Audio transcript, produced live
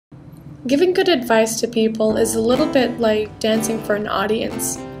Giving good advice to people is a little bit like dancing for an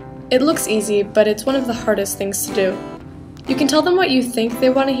audience. It looks easy, but it's one of the hardest things to do. You can tell them what you think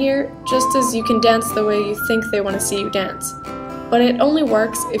they want to hear, just as you can dance the way you think they want to see you dance. But it only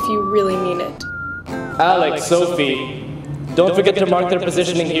works if you really mean it. Alex, Sophie, don't forget to mark their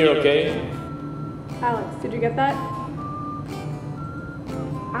positioning here, okay? Alex, did you get that?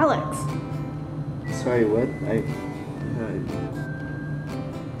 Alex! Sorry, what?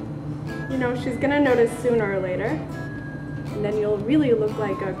 You know, she's gonna notice sooner or later, and then you'll really look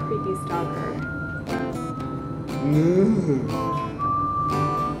like a creepy stalker. I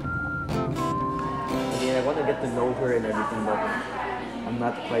mean, I want to get to know her and everything, but I'm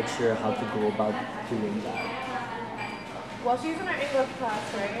not quite sure how to go about doing that. Well, she's in her English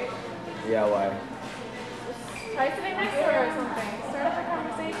class, right? Yeah, why? Just try sitting next to her or something. Start up a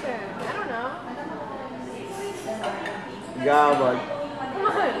conversation. I don't know. Yeah, but... Come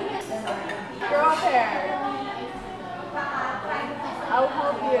on. You're up there. I'll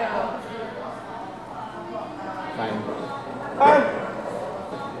help you. Fine.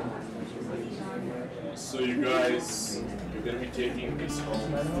 So you guys, you're going to be taking this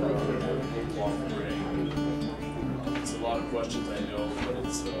home for long break. It's a lot of questions, I know, but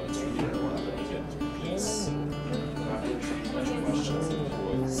it's really important that we get through this. Not going to treat much questions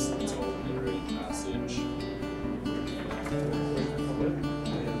because it's all an iterative passage.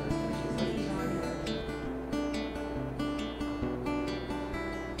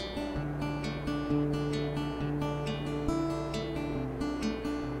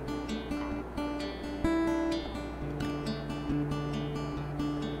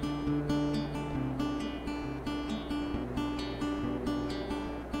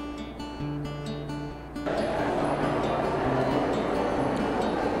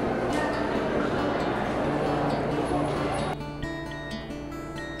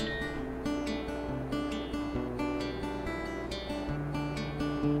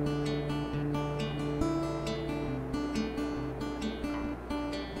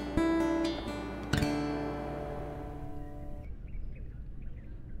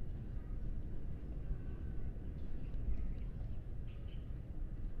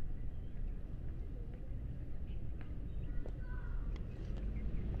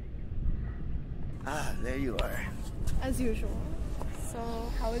 Ah, there you are. As usual. So,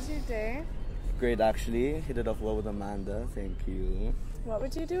 how was your day? Great, actually. Hit it off well with Amanda. Thank you. What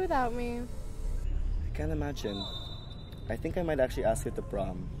would you do without me? I can't imagine. I think I might actually ask her to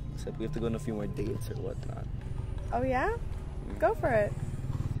prom. Except we have to go on a few more dates or whatnot. Oh yeah? Go for it.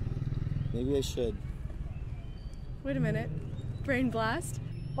 Maybe I should. Wait a minute. Brain blast?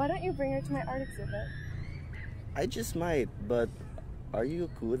 Why don't you bring her to my art exhibit? I just might, but are you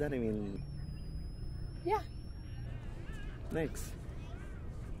cool with that? I mean... Yeah. Thanks.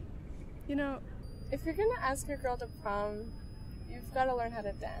 You know, if you're gonna ask your girl to prom, you've gotta learn how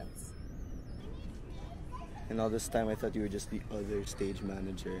to dance. And all this time I thought you were just the other stage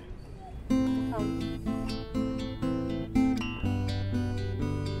manager.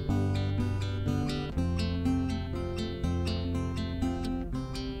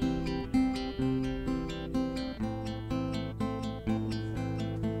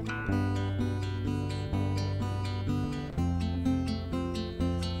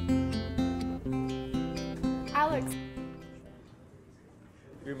 Alex.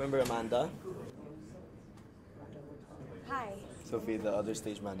 You remember Amanda? Hi. Sophie, the other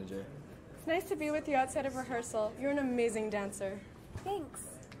stage manager. It's nice to be with you outside of rehearsal. You're an amazing dancer. Thanks.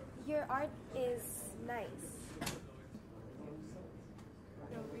 Your art is nice.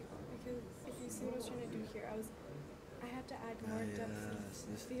 No, because if you see what I was trying to do here, I had to add more depth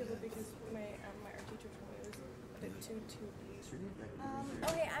to the field because my art teacher told me it was a bit too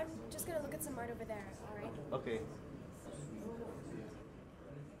Okay, I'm just gonna look at some art over there, alright? Okay.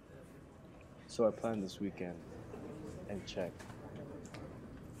 So our plan this weekend, and check.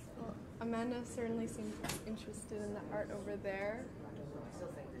 Well, Amanda certainly seems interested in the art over there.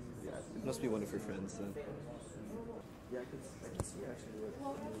 Yeah, it must be one of her friends then. Yeah, I can see actually.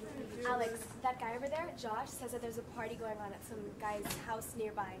 Alex, that guy over there, Josh, says that there's a party going on at some guy's house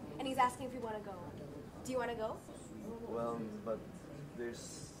nearby, and he's asking if we want to go. Do you want to go? Well, but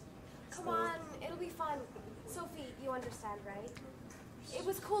there's... Come on, it'll be fun. Sophie, you understand, right? It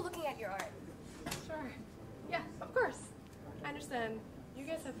was cool looking at your art. Sure. Yeah, of course. I understand. You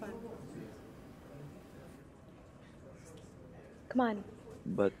guys have fun. Come on.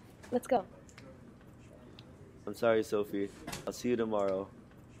 But... Let's go. I'm sorry, Sophie. I'll see you tomorrow.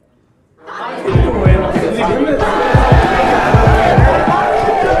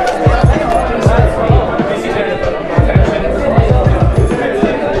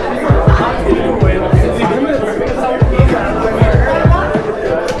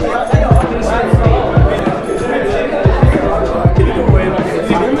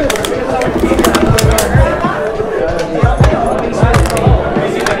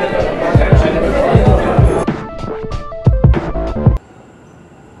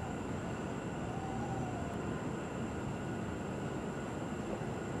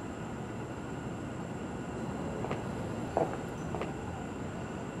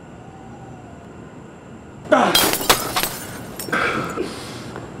 Alex,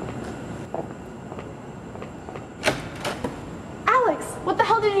 what the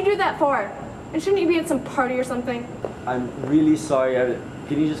hell did you do that for? And shouldn't you be at some party or something? I'm really sorry.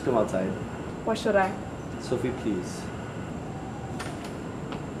 Can you just come outside? Why should I? Sophie, please.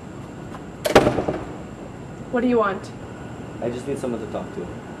 What do you want? I just need someone to talk to.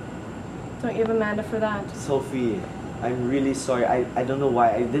 Don't you have Amanda for that? Sophie, I'm really sorry. I don't know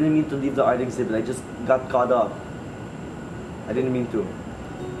why. I didn't mean to leave the art exhibit. I just got caught up. I didn't mean to.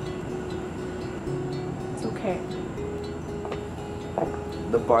 It's okay.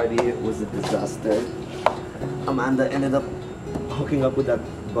 The party was a disaster. Amanda ended up hooking up with that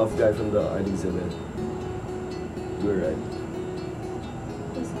buff guy from the art exhibit. You were right.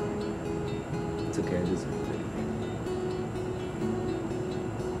 I'm sorry. It's okay, I deserve it.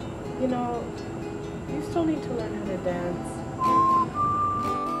 You know, you still need to learn how to dance.